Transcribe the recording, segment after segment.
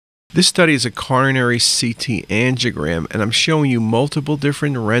This study is a coronary CT angiogram, and I'm showing you multiple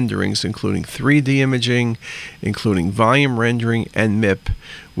different renderings, including 3D imaging, including volume rendering, and MIP,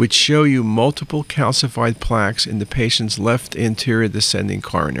 which show you multiple calcified plaques in the patient's left anterior descending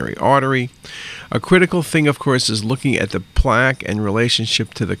coronary artery. A critical thing, of course, is looking at the plaque in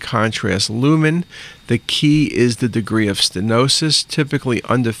relationship to the contrast lumen. The key is the degree of stenosis. Typically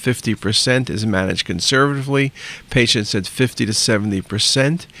under 50% is managed conservatively. Patients at 50 to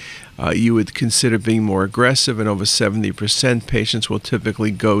 70%. You would consider being more aggressive, and over 70% patients will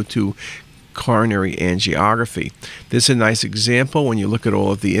typically go to coronary angiography. This is a nice example. When you look at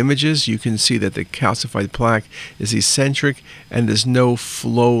all of the images, you can see that the calcified plaque is eccentric and there's no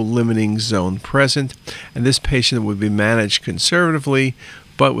flow limiting zone present. And this patient would be managed conservatively,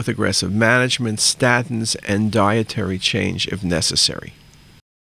 but with aggressive management, statins, and dietary change if necessary.